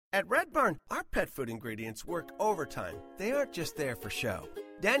At Red Barn, our pet food ingredients work overtime. They aren't just there for show.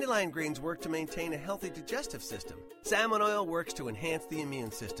 Dandelion greens work to maintain a healthy digestive system. Salmon oil works to enhance the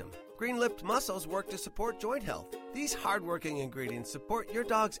immune system. Green-lipped mussels work to support joint health. These hard-working ingredients support your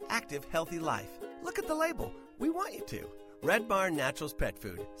dog's active, healthy life. Look at the label. We want you to. Red Barn Naturals Pet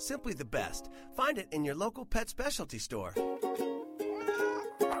Food. Simply the best. Find it in your local pet specialty store.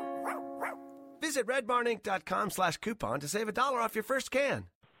 Visit redbarninc.com/coupon to save $1 off your first can.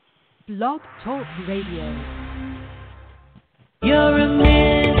 Blog Talk Radio. You're a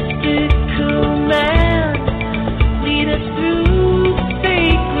mystical man, lead us through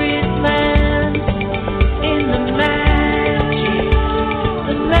sacred land, in the magic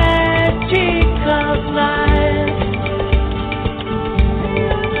of life.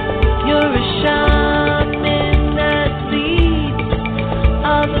 You're a shaman that leads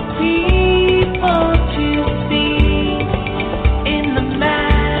other people to see, in the magic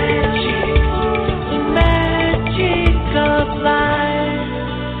of life.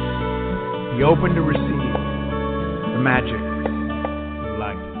 Be open to receive the magic of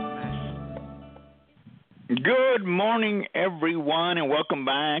life. Good morning, everyone, and welcome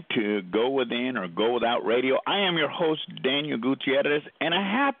back to Go Within or Go Without Radio. I am your host, Daniel Gutierrez, and a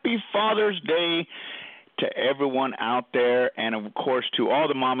happy Father's Day to everyone out there, and of course to all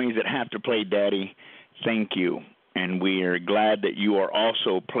the mommies that have to play daddy. Thank you. And we are glad that you are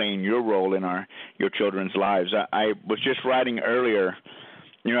also playing your role in your children's lives. I was just writing earlier,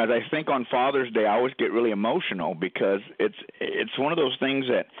 as I think on Father's Day, I always get really emotional because it's one of those things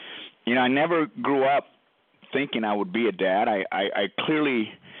that, I never grew up thinking I would be a dad. I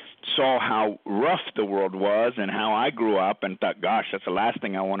clearly saw how rough the world was and how I grew up and thought, gosh, that's the last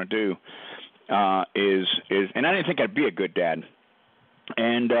thing I want to do and I didn't think I'd be a good dad.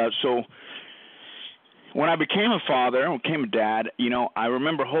 And so when I became a father and became a dad, I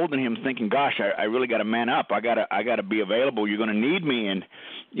remember holding him thinking, gosh, I really got to man up. I got to be available. You're going to need me. And,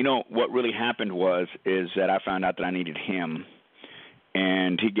 what really happened is that I found out that I needed him.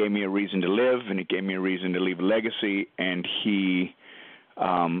 And he gave me a reason to live, and he gave me a reason to leave a legacy. And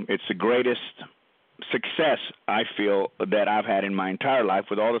it's the greatest success I feel that I've had in my entire life,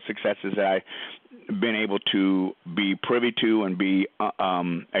 with all the successes that I've been able to be privy to and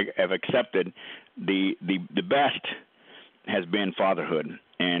have accepted. The best has been fatherhood.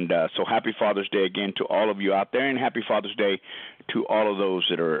 And so happy Father's Day again to all of you out there, and happy Father's Day to all of those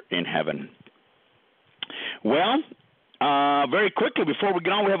that are in heaven. Well, very quickly before we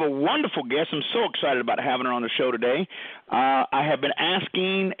get on, we have a wonderful guest. I'm so excited about having her on the show today. I have been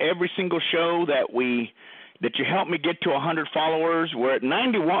asking every single show that you help me get to 100 followers. We're at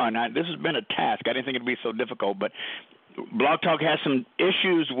 91. This has been a task. I didn't think it'd be so difficult, but Blog Talk has some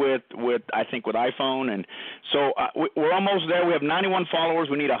issues with iPhone, and so we're almost there. We have 91 followers.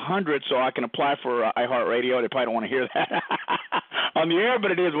 We need 100, so I can apply for iHeartRadio. They probably don't want to hear that on the air,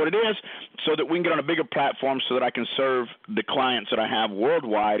 but it is what it is, so that we can get on a bigger platform so that I can serve the clients that I have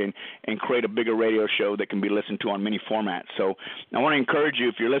worldwide and create a bigger radio show that can be listened to on many formats. So I want to encourage you,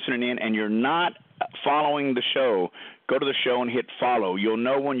 if you're listening in and you're not following the show, go to the show and hit follow. You'll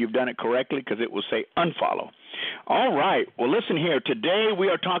know when you've done it correctly because it will say unfollow. All right. Well, listen here. Today we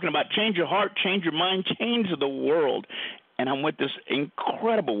are talking about change your heart, change your mind, change the world. And I'm with this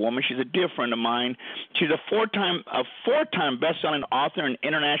incredible woman. She's a dear friend of mine. She's a four-time best-selling author and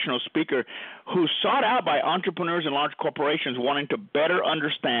international speaker who's sought out by entrepreneurs and large corporations wanting to better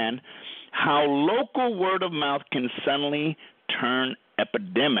understand how local word of mouth can suddenly turn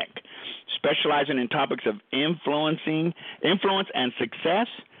epidemic. Specializing in topics of influence and success,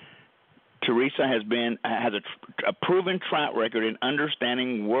 Teresa has a proven track record in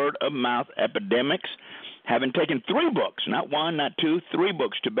understanding word-of-mouth epidemics, having taken 3 books, not 1, not 2, 3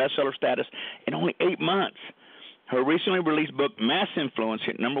 books to bestseller status in only 8 months. Her recently released book, Mass Influence,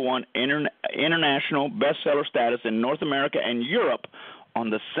 hit #1 international bestseller status in North America and Europe on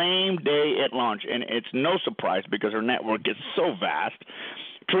the same day it launched, and it's no surprise because her network is so vast.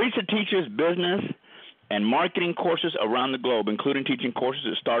 Teresa teaches business and marketing courses around the globe, including teaching courses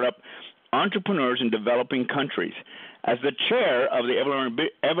at startup entrepreneurs in developing countries. As the chair of the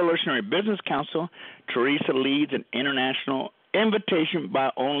Evolutionary Business Council, Teresa leads an international invitation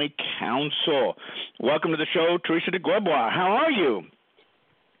by only council. Welcome to the show, Teresa de Guebois. How are you?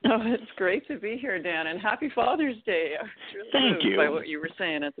 Oh, it's great to be here, Dan, and happy Father's Day. I was really Thank you. by what you were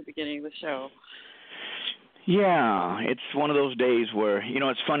saying at the beginning of the show. Yeah, it's one of those days where,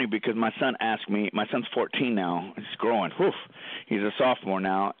 it's funny because my son asked me, my son's 14 now, he's growing, he's a sophomore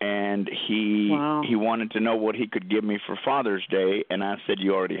now, and he wanted to know what he could give me for Father's Day, and I said,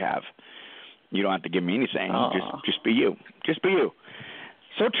 you already have. You don't have to give me anything, just be you. Just be you.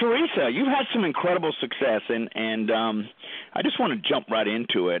 So, Teresa, you've had some incredible success, and I just want to jump right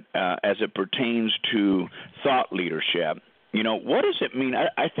into it as it pertains to thought leadership. You know, what does it mean?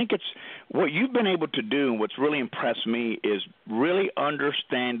 I think it's what you've been able to do, and what's really impressed me is really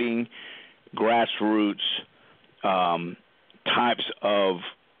understanding grassroots types of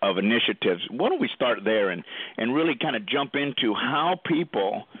initiatives. Why don't we start there and really kind of jump into how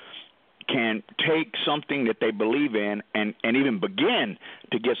people can take something that they believe in and even begin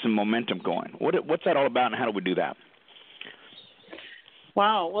to get some momentum going. What's that all about, and how do we do that?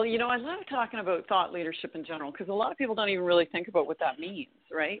 Wow. Well, you know, I love talking about thought leadership in general because a lot of people don't even really think about what that means,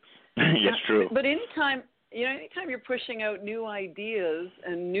 right? Yes, true. But anytime you're pushing out new ideas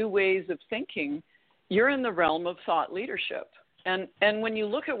and new ways of thinking, you're in the realm of thought leadership. And when you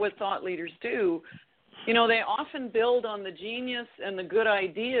look at what thought leaders do, you know, they often build on the genius and the good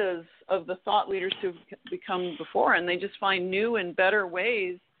ideas of the thought leaders who've become before, and they just find new and better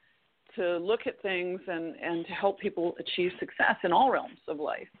ways to look at things and to help people achieve success in all realms of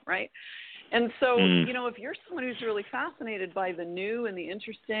life, right? And so, you know, if you're someone who's really fascinated by the new and the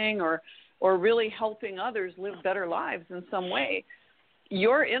interesting or really helping others live better lives in some way,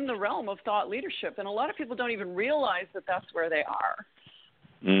 you're in the realm of thought leadership. And a lot of people don't even realize that that's where they are,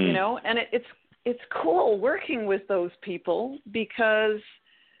 you know, and it's cool working with those people because,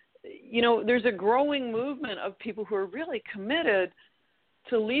 you know, there's a growing movement of people who are really committed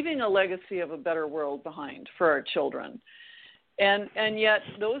to leaving a legacy of a better world behind for our children. And yet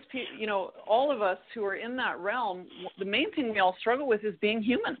those people, you know, all of us who are in that realm, the main thing we all struggle with is being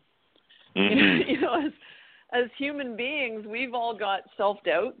human. You know, as human beings, we've all got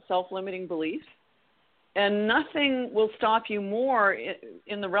self-doubt, self-limiting beliefs. And nothing will stop you more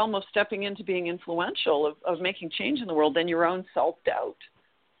in the realm of stepping into being influential, of making change in the world, than your own self-doubt.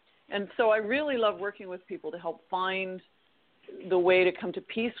 And so I really love working with people to help find the way to come to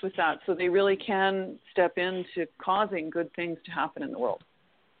peace with that so they really can step into causing good things to happen in the world.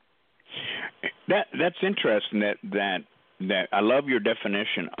 That's interesting that I love your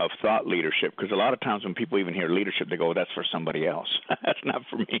definition of thought leadership, because a lot of times when people even hear leadership, they go, well, that's for somebody else. That's not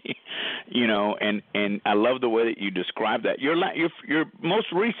for me, you know, and I love the way that you describe that. Your most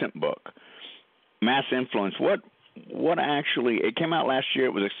recent book, Mass Influence, what actually, it came out last year.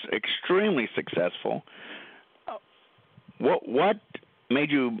 It was extremely successful. What made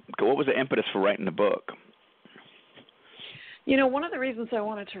you, what was the impetus for writing the book? You know, one of the reasons I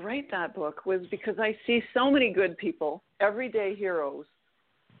wanted to write that book was because I see so many good people, everyday heroes,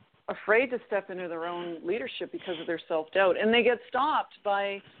 afraid to step into their own leadership because of their self-doubt. And they get stopped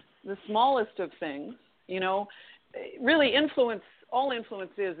by the smallest of things. You know, really all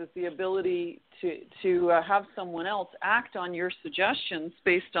influence is the ability to have someone else act on your suggestions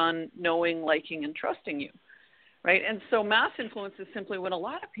based on knowing, liking, and trusting you. Right? And so mass influence is simply when a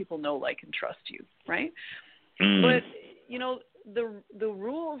lot of people know, like, and trust you. Right? But you know, the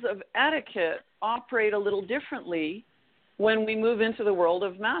rules of etiquette operate a little differently when we move into the world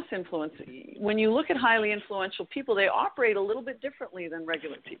of mass influence. When you look at highly influential people, they operate a little bit differently than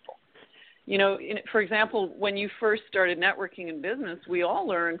regular people. You know, for example, when you first started networking in business, we all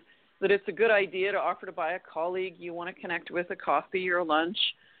learned that it's a good idea to offer to buy a colleague you want to connect with a coffee or a lunch.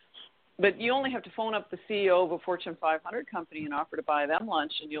 But you only have to phone up the CEO of a Fortune 500 company and offer to buy them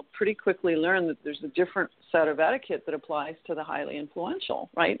lunch, and you'll pretty quickly learn that there's a different set of etiquette that applies to the highly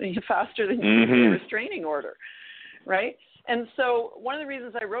influential, right? And you're faster than you can get a restraining order, right? And so one of the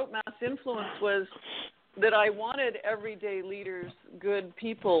reasons I wrote Mass Influence was that I wanted everyday leaders, good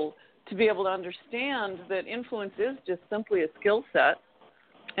people, to be able to understand that influence is just simply a skill set,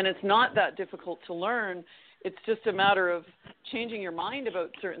 and it's not that difficult to learn. It's just a matter of changing your mind about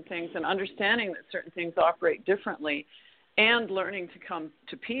certain things and understanding that certain things operate differently, and learning to come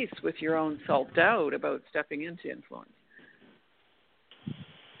to peace with your own self-doubt about stepping into influence.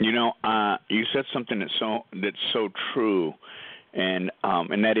 You know, you said something that's so true, and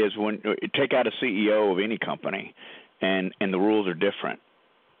that is, when you take out a CEO of any company, and the rules are different.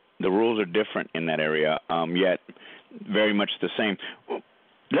 The rules are different in that area, yet very much the same.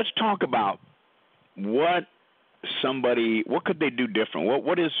 Let's talk about what could they do different?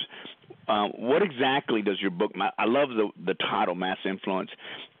 What exactly does your book? I love the title, Mass Influence.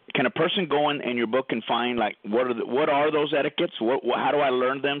 Can a person go in your book and find, like, what are those etiquettes? How do I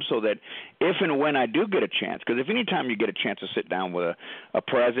learn them so that if and when I do get a chance, because if any time you get a chance to sit down with a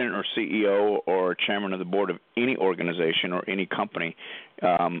president or CEO or chairman of the board of any organization or any company,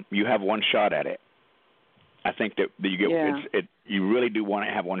 you have one shot at it. I think that you get you really do want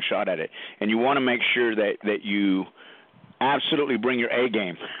to have one shot at it, and you want to make sure that you absolutely bring your A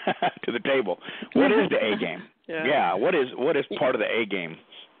game to the table. What is the A game? Yeah. What is part of the A game?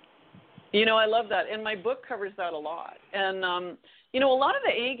 I love that, and my book covers that a lot. And a lot of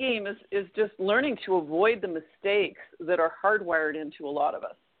the A game is just learning to avoid the mistakes that are hardwired into a lot of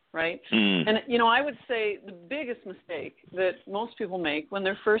us, right? And I would say the biggest mistake that most people make when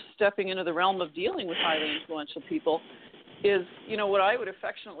they're first stepping into the realm of dealing with highly influential people is, what I would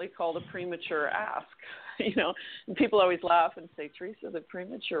affectionately call the premature ask. And people always laugh and say, Teresa, the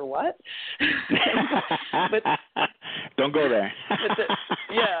premature what? But don't go there.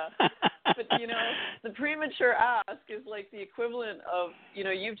 But the premature ask is like the equivalent of,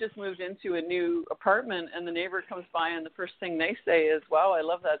 you've just moved into a new apartment and the neighbor comes by and the first thing they say is, wow, I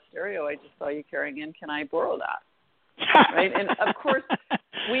love that stereo I just saw you carrying in. Can I borrow that? Right? And of course,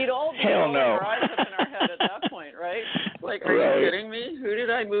 we'd all be rolling our eyes up in our head at that point, right? Like, are you kidding me? Who did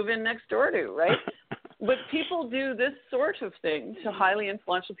I move in next door to, right? But people do this sort of thing to highly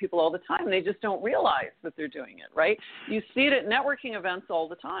influential people all the time. They just don't realize that they're doing it, right? You see it at networking events all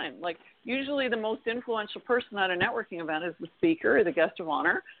the time. Like, usually the most influential person at a networking event is the speaker or the guest of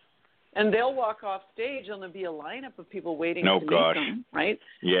honor. And they'll walk off stage and there'll be a lineup of people waiting to meet them, right?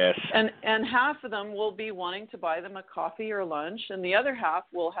 Yes. And half of them will be wanting to buy them a coffee or lunch, and the other half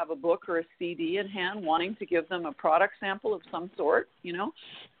will have a book or a CD in hand wanting to give them a product sample of some sort,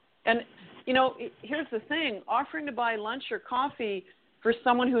 And, here's the thing. Offering to buy lunch or coffee for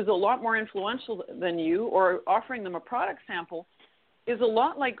someone who's a lot more influential than you or offering them a product sample is a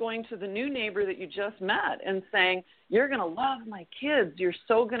lot like going to the new neighbor that you just met and saying, you're going to love my kids. You're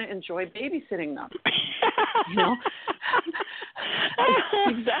so going to enjoy babysitting them.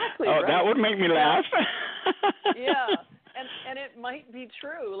 Exactly. Oh, right? That would make me laugh. Yeah. And it might be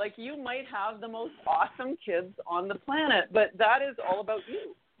true. Like, you might have the most awesome kids on the planet, but that is all about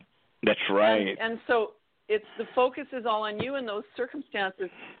you. That's right. And so the focus is all on you in those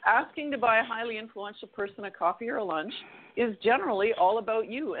circumstances. Asking to buy a highly influential person a coffee or a lunch is generally all about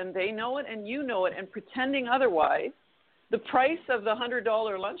you, and they know it and you know it, and pretending otherwise, the price of the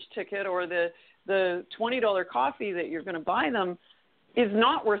 $100 lunch ticket or the $20 coffee that you're going to buy them is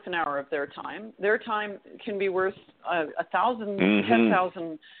not worth an hour of their time. Their time can be worth $1,000,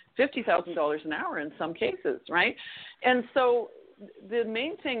 $10,000, $50,000 an hour in some cases, right? And so the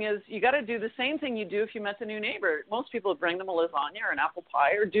main thing is you got to do the same thing you do if you met the new neighbor. Most people would bring them a lasagna or an apple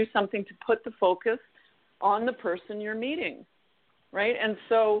pie or do something to put the focus on the person you're meeting, right? And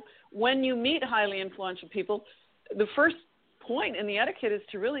so when you meet highly influential people, the first point in the etiquette is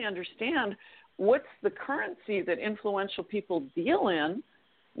to really understand what's the currency that influential people deal in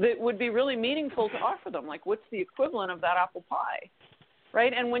that would be really meaningful to offer them. Like, what's the equivalent of that apple pie,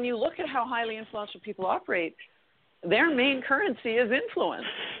 right? And when you look at how highly influential people operate, their main currency is influence,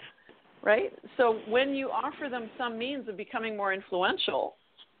 right? So when you offer them some means of becoming more influential,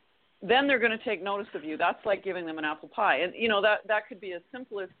 then they're going to take notice of you. That's like giving them an apple pie. And, that could be as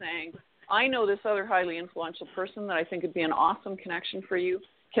simple as saying, I know this other highly influential person that I think would be an awesome connection for you.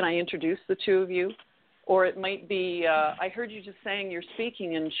 Can I introduce the two of you? Or it might be, I heard you just saying you're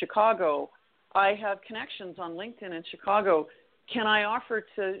speaking in Chicago. I have connections on LinkedIn in Chicago. Can I offer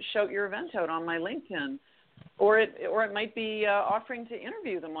to shout your event out on my LinkedIn? Or it might be offering to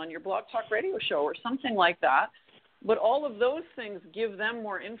interview them on your Blog Talk Radio show or something like that. But all of those things give them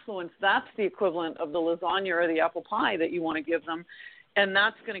more influence. That's the equivalent of the lasagna or the apple pie that you want to give them. And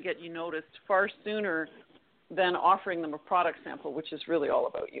that's going to get you noticed far sooner than offering them a product sample, which is really all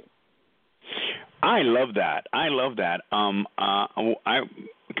about you. I love that. A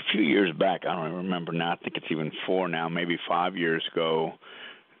few years back, I don't even remember now, I think it's even 4 now, maybe 5 years ago,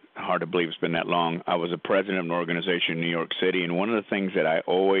 hard to believe it's been that long, I was a president of an organization in New York City, and one of the things that I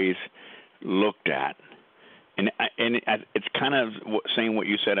always looked at, and it's kind of saying what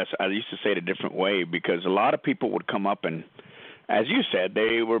you said, I used to say it a different way, because a lot of people would come up and, as you said,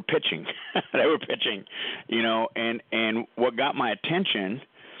 they were pitching. And what got my attention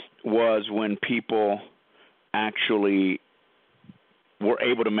was when people actually were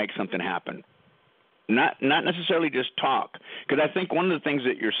able to make something happen. Not necessarily just talk, because I think one of the things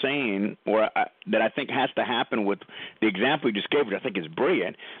that you're saying, that I think has to happen with the example you just gave, which I think is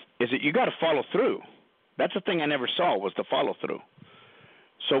brilliant, is that you got to follow through. That's the thing I never saw, was the follow through.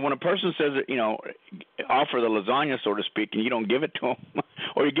 So when a person says that, offer the lasagna, so to speak, and you don't give it to them,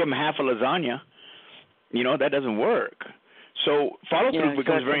 or you give them half a lasagna, that doesn't work. So follow through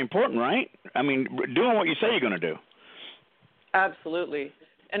becomes very important, right? I mean, doing what you say you're going to do. Absolutely.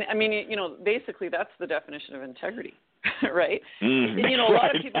 And I mean, basically that's the definition of integrity, right? A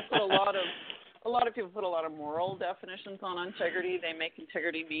lot of people put a lot of moral definitions on integrity. They make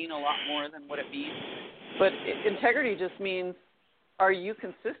integrity mean a lot more than what it means. But integrity just means, are you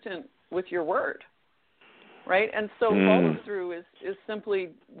consistent with your word, right? And so follow through is simply,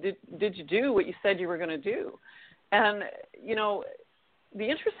 did you do what you said you were going to do? And, you know, the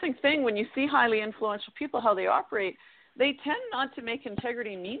interesting thing when you see highly influential people, how they operate, they tend not to make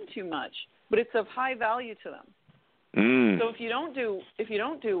integrity mean too much, but it's of high value to them. So if you don't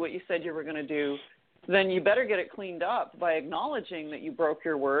do what you said you were going to do, then you better get it cleaned up by acknowledging that you broke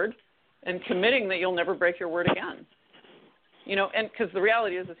your word and committing that you'll never break your word again. You know, and because the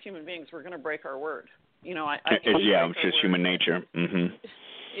reality is, as human beings, we're going to break our word. You know, it's just human nature. Mm-hmm.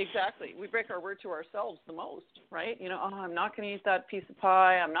 Exactly. We break our word to ourselves the most, right? You know, oh, I'm not going to eat that piece of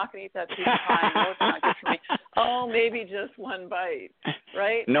pie. I'm not going to eat that piece of pie. I know it's not good for me. Oh, maybe just one bite,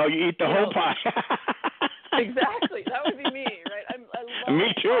 right? No, you eat the whole pie. Exactly. That would be me, right? I love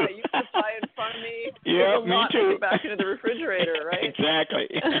me too. pie. You put pie in front of me. Yeah, me not too. Make it back into the refrigerator, right? Exactly.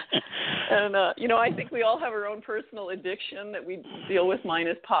 And, you know, I think we all have our own personal addiction that we deal with. Mine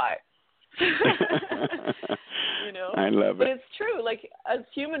is pie. You know, I love it. But it's true. Like, as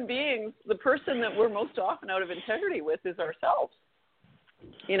human beings, the person that we're most often out of integrity with is ourselves.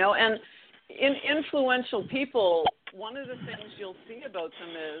 You know, and in influential people, one of the things you'll see about them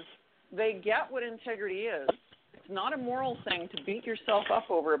is they get what integrity is. It's not a moral thing to beat yourself up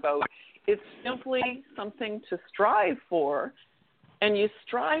over about. It's simply something to strive for. And you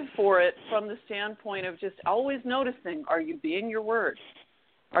strive for it from the standpoint of just always noticing, are you being your word?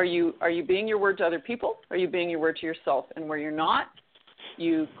 Are you being your word to other people? Are you being your word to yourself? And where you're not,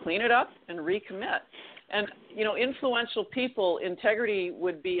 you clean it up and recommit. And, you know, influential people, integrity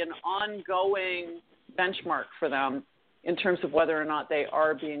would be an ongoing benchmark for them in terms of whether or not they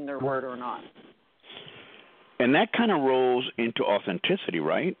are being their word or not. And that kind of rolls into authenticity,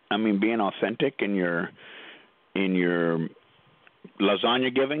 right? I mean, being authentic in your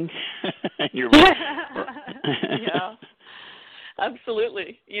lasagna giving. Yeah.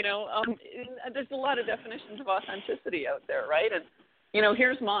 Absolutely. You know, there's a lot of definitions of authenticity out there, right? And, you know,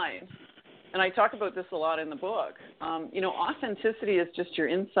 here's mine. And I talk about this a lot in the book. You know, authenticity is just your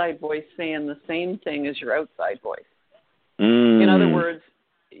inside voice saying the same thing as your outside voice. In other words,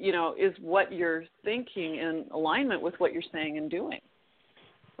 you know, is what you're thinking in alignment with what you're saying and doing,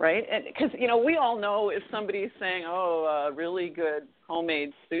 right? And because, you know, we all know if somebody's saying, really good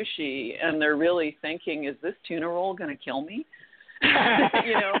homemade sushi, and they're really thinking, is this tuna roll going to kill me?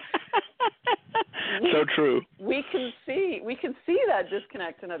 You know, so true. We can see that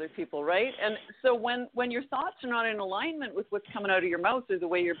disconnect in other people, right? And so when your thoughts are not in alignment with what's coming out of your mouth or the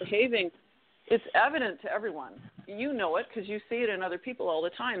way you're behaving, it's evident to everyone. You know it because you see it in other people all the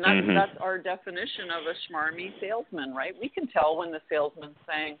time. That's our definition of a schmarmy salesman, right? We can tell when the salesman's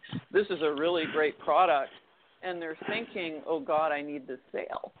saying, this is a really great product, and they're thinking, oh, God, I need this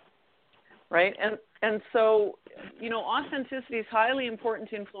sale, right? And so, you know, authenticity is highly important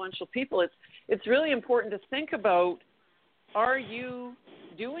to influential people. It's really important to think about, are you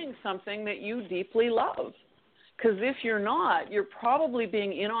doing something that you deeply love? Because if you're not, you're probably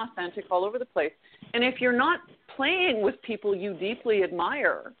being inauthentic all over the place. And if you're not playing with people you deeply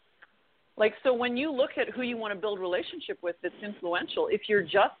admire, like, so when you look at who you want to build relationship with that's influential, if you're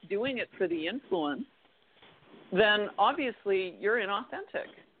just doing it for the influence, then obviously you're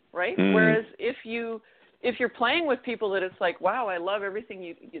inauthentic, right? Whereas if you're playing with people that it's like, wow, I love everything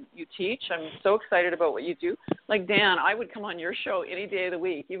you teach. I'm so excited about what you do. Like, Dan, I would come on your show any day of the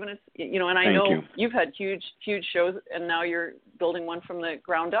week, even if, you know, and I know you've had huge shows, and now you're building one from the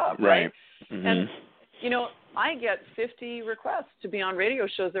ground up, right? Mm-hmm. And, you know, I get 50 requests to be on radio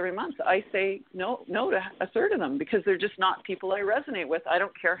shows every month. I say no to a third of them because they're just not people I resonate with. I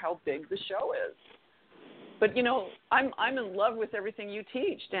don't care how big the show is. But, you know, I'm in love with everything you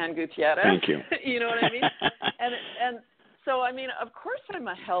teach, Dan Gutierrez. Thank you. You know what I mean? And so, I mean, of course I'm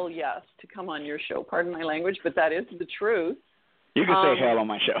a hell yes to come on your show. Pardon my language, but that is the truth. You can say hell on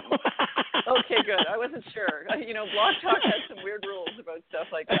my show. Okay, good. I wasn't sure. You know, Blog Talk has some weird rules about stuff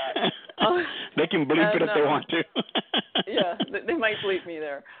like that. They can bleep it if they want to. Yeah, they might bleep me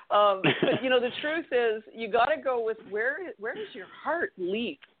there. But, you know, the truth is you got to go with where does your heart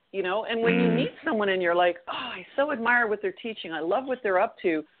leap? You know, and when you meet someone and you're like, oh, I so admire what they're teaching. I love what they're up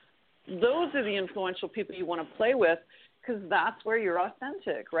to. Those are the influential people you want to play with because that's where you're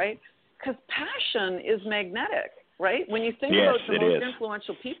authentic, right? Because passion is magnetic, right? When you think about the most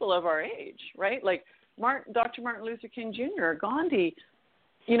influential people of our age, right? Like Dr. Martin Luther King Jr. or Gandhi,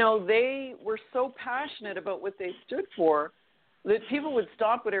 you know, they were so passionate about what they stood for that people would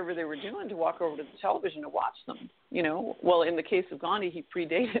stop whatever they were doing to walk over to the television to watch them. You know, well, in the case of Gandhi, he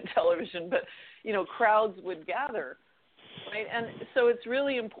predated television, but, you know, crowds would gather, right? And so it's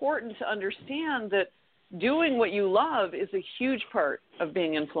really important to understand that doing what you love is a huge part of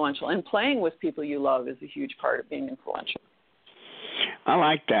being influential, and playing with people you love is a huge part of being influential. I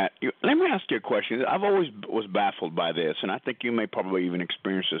like that. Let me ask you a question. I've always was baffled by this, and I think you may probably even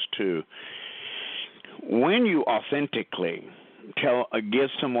experience this too. When you authentically give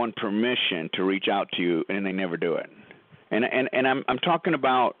someone permission to reach out to you, and they never do it, and I'm talking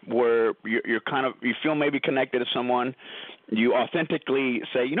about where you're kind of, you feel maybe connected to someone, you authentically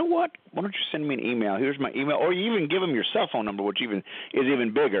say, you know what, why don't you send me an email? Here's my email, or you even give them your cell phone number, which is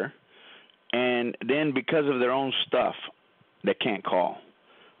even bigger, and then because of their own stuff, they can't call,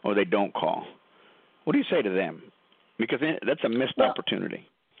 or they don't call. What do you say to them? Because that's a missed opportunity.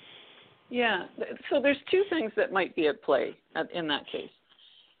 Yeah, so there's two things that might be at play in that case.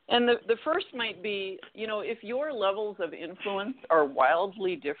 And the first might be, if your levels of influence are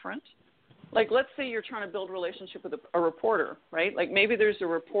wildly different, like let's say you're trying to build a relationship with a reporter, right? Like maybe there's a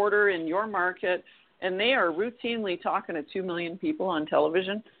reporter in your market and they are routinely talking to 2 million people on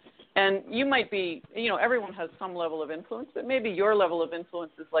television. And you might be, everyone has some level of influence, but maybe your level of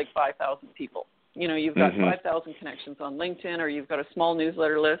influence is like 5,000 people. You've got 5,000 connections on LinkedIn, or you've got a small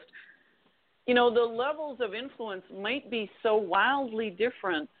newsletter list. The levels of influence might be so wildly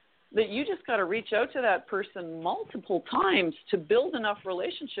different that you just got to reach out to that person multiple times to build enough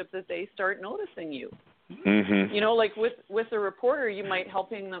relationship that they start noticing you. Like with a reporter, you might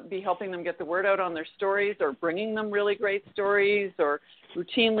be helping them get the word out on their stories, or bringing them really great stories, or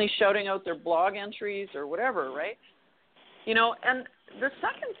routinely shouting out their blog entries or whatever, right? And the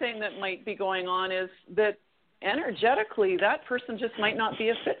second thing that might be going on is that energetically that person just might not be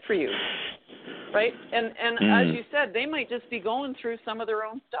a fit for you, right? And as you said, they might just be going through some of their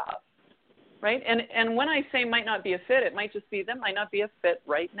own stuff, right? And when I say might not be a fit, it might just be them might not be a fit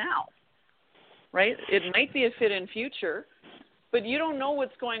right now. Right? It might be a fit in future, but you don't know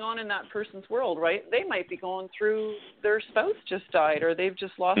what's going on in that person's world, right? They might be going through, their spouse just died, or they've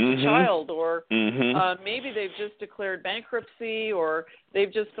just lost a child, or maybe they've just declared bankruptcy, or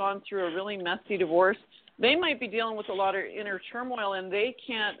they've just gone through a really messy divorce. They might be dealing with a lot of inner turmoil, and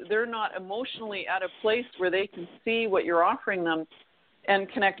they're not emotionally at a place where they can see what you're offering them and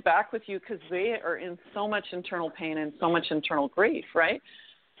connect back with you, because they are in so much internal pain and so much internal grief, right?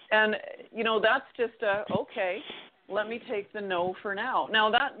 And, that's just okay, let me take the no for now. Now,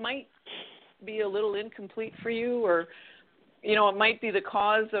 that might be a little incomplete for you, or, it might be the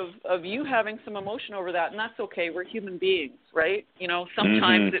cause of you having some emotion over that, and that's okay. We're human beings, right?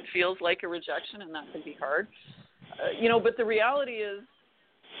 Sometimes it feels like a rejection, and that can be hard. But the reality is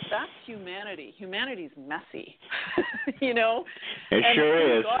that's humanity. Humanity's messy, It and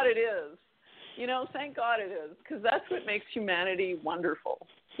sure is. Thank God it is. Thank God it is, because that's what makes humanity wonderful.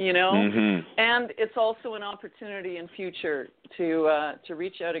 And it's also an opportunity in future to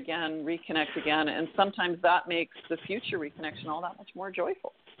reach out again, reconnect again, and sometimes that makes the future reconnection all that much more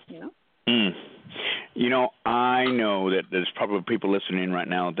joyful, I know that there's probably people listening right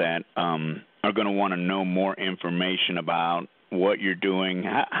now that are going to want to know more information about what you're doing.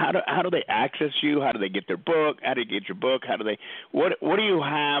 How do they access you? How do they get their book? How do you get your book? What do you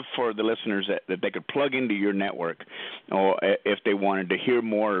have for the listeners that they could plug into your network, or if they wanted to hear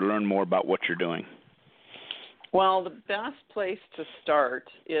more or learn more about what you're doing? Well, the best place to start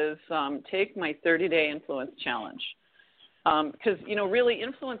is take my 30-day influence challenge, because really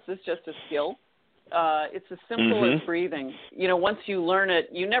influence is just a skill. It's as simple as breathing. Once you learn it,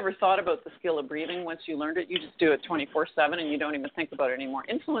 you never thought about the skill of breathing. Once you learned it, you just do it 24/7, and you don't even think about it anymore.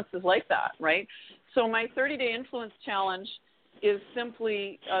 Influence is like that, right? So my 30-day influence challenge is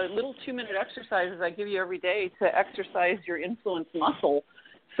simply little 2-minute exercises I give you every day to exercise your influence muscle,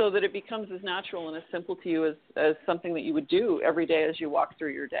 so that it becomes as natural and as simple to you as something that you would do every day as you walk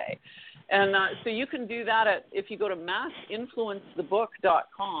through your day. And so you can do that if you go to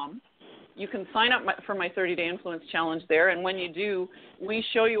massinfluencethebook.com. You can sign up for my 30-day influence challenge there, and when you do, we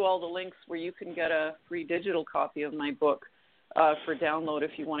show you all the links where you can get a free digital copy of my book for download.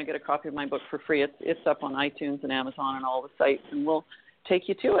 If you want to get a copy of my book for free, it's up on iTunes and Amazon and all the sites, and we'll take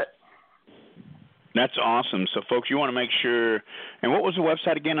you to it. That's awesome. So, folks, you want to make sure. And what was the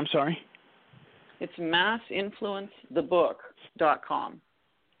website again? I'm sorry. It's massinfluencethebook.com.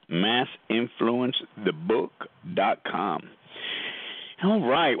 Massinfluencethebook.com. All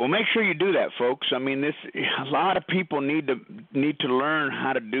right. Well, make sure you do that, folks. I mean, a lot of people need to learn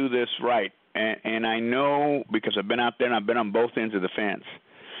how to do this right, and I know because I've been out there and I've been on both ends of the fence.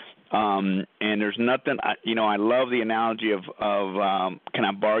 And there's nothing. I love the analogy of can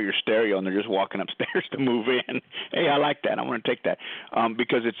I borrow your stereo? And they're just walking upstairs to move in. Hey, I like that. I want to take that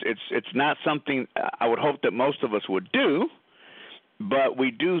because it's not something I would hope that most of us would do, but we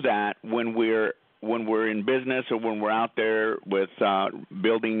do that when we're when we're in business or when we're out there with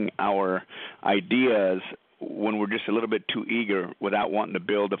building our ideas, when we're just a little bit too eager without wanting to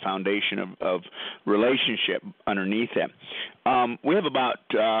build a foundation of relationship underneath it. We have about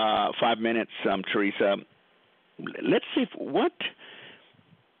 5 minutes, Teresa. Let's see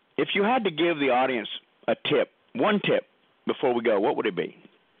if you had to give the audience a tip, one tip before we go, what would it be?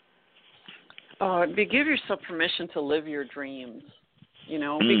 It'd be give yourself permission to live your dreams,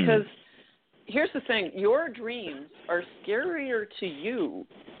 because here's the thing, your dreams are scarier to you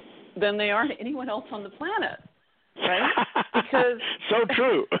than they are to anyone else on the planet, right? Because so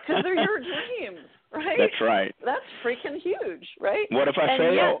true. Because they're your dreams, right? That's right. That's freaking huge, right? What if I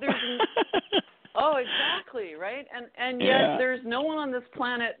fail? Oh, exactly, right? And yet there's no one on this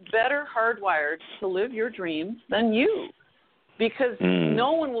planet better hardwired to live your dreams than you. Because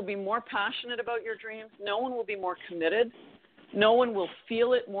no one will be more passionate about your dreams. No one will be more committed. No one will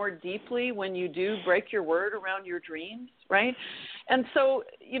feel it more deeply when you do break your word around your dreams, right? And so,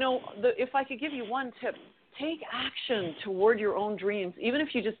 if I could give you one tip, take action toward your own dreams. Even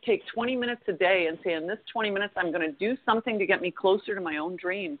if you just take 20 minutes a day and say, in this 20 minutes, I'm going to do something to get me closer to my own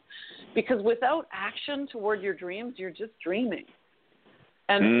dreams. Because without action toward your dreams, you're just dreaming.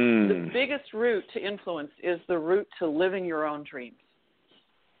 And the biggest route to influence is the route to living your own dreams.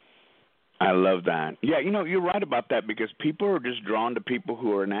 I love that. Yeah, you're right about that because people are just drawn to people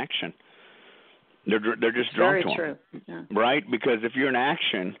who are in action. They're just drawn to them. Very true. Yeah. Right? Because if you're in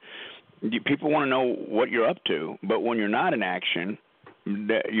action, people want to know what you're up to. But when you're not in action,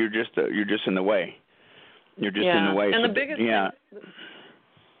 you're just in the way. You're just in the way. And so, the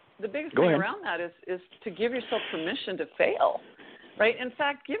biggest thing around that is to give yourself permission to fail. Right? In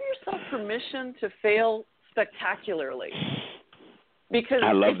fact, give yourself permission to fail spectacularly. Because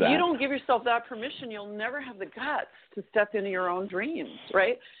if you don't give yourself that permission, you'll never have the guts to step into your own dreams,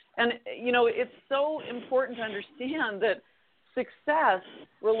 right? And, it's so important to understand that success,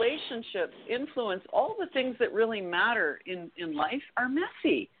 relationships, influence, all the things that really matter in life are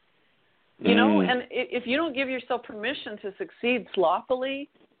messy. And if you don't give yourself permission to succeed sloppily,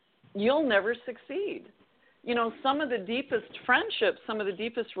 you'll never succeed. Some of the deepest friendships, some of the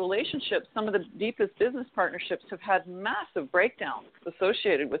deepest relationships, some of the deepest business partnerships have had massive breakdowns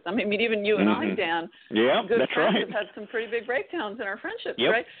associated with them. I mean, even you and I, Dan, good friends, have had some pretty big breakdowns in our friendships,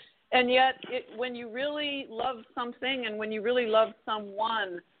 right? And yet, when you really love something and when you really love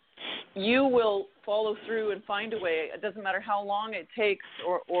someone, you will follow through and find a way. It doesn't matter how long it takes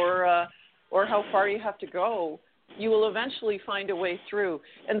or how far you have to go. You will eventually find a way through.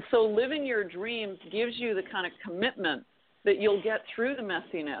 And so living your dreams gives you the kind of commitment that you'll get through the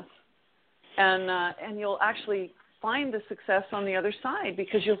messiness and you'll actually find the success on the other side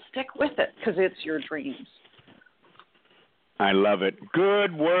because you'll stick with it because it's your dreams. I love it.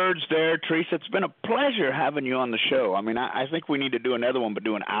 Good words there, Teresa. It's been a pleasure having you on the show. I mean, I think we need to do another one, but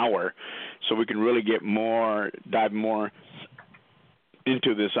do an hour so we can really dive more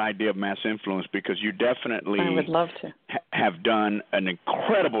into this idea of mass influence because you definitely I would love to. Have done an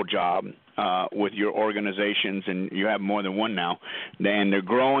incredible job with your organizations, and you have more than one now, and they're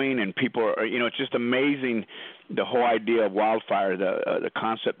growing, and people are, it's just amazing the whole idea of wildfire, the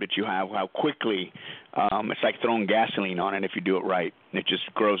concept that you have, how quickly it's like throwing gasoline on it if you do it right. It just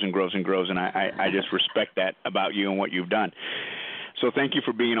grows and grows and grows, and I just respect that about you and what you've done. So thank you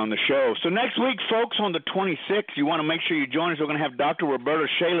for being on the show. So next week, folks, on the 26th, you want to make sure you join us. We're going to have Dr. Roberta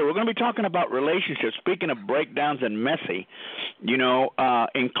Shaler. We're going to be talking about relationships. Speaking of breakdowns and messy,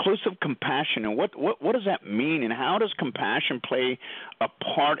 inclusive compassion. And what does that mean? And how does compassion play a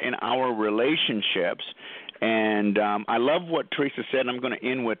part in our relationships? And I love what Teresa said, and I'm going to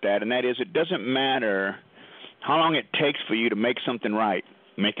end with that, and that is it doesn't matter how long it takes for you to make something right.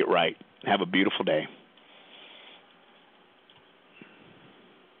 Make it right. Have a beautiful day.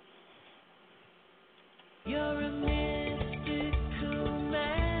 You're a mystical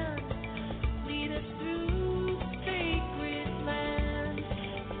man, lead us through sacred land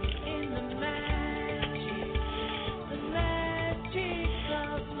in the magic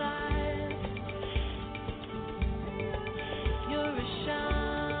of life. You're a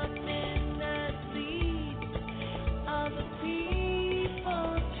shaman that leads other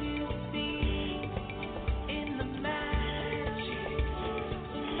people to be in the magic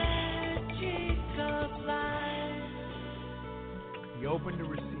of life. Be open to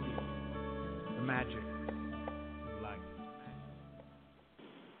receive the magic of life.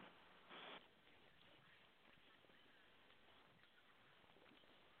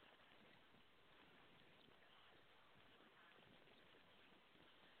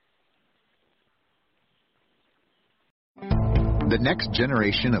 The next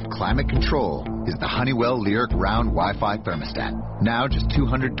generation of climate control is the Honeywell Lyric Round Wi-Fi thermostat. Now just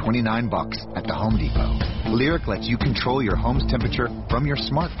 $229 at the Home Depot. Lyric lets you control your home's temperature from your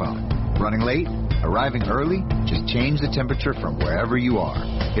smartphone. Running late? Arriving early? Just change the temperature from wherever you are.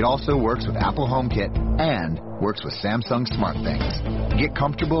 It also works with Apple HomeKit and works with Samsung SmartThings. Get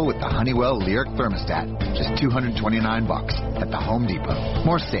comfortable with the Honeywell Lyric thermostat. Just $229 at the Home Depot.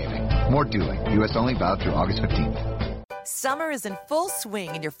 More saving, more doing. U.S. only, valid through August 15th. Summer is in full swing,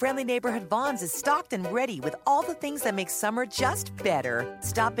 and your friendly neighborhood Vons is stocked and ready with all the things that make summer just better.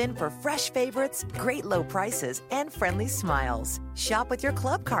 Stop in for fresh favorites, great low prices, and friendly smiles. Shop with your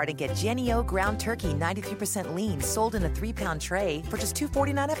club card and get Jenny O ground turkey 93% lean sold in a 3-pound tray for just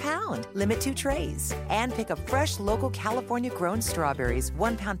 $2.49 a pound. Limit 2 trays. And pick up fresh local California-grown strawberries,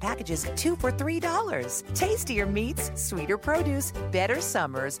 1-pound packages, 2 for $3. Tastier meats, sweeter produce, better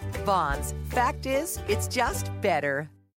summers. Vons. Fact is, it's just better.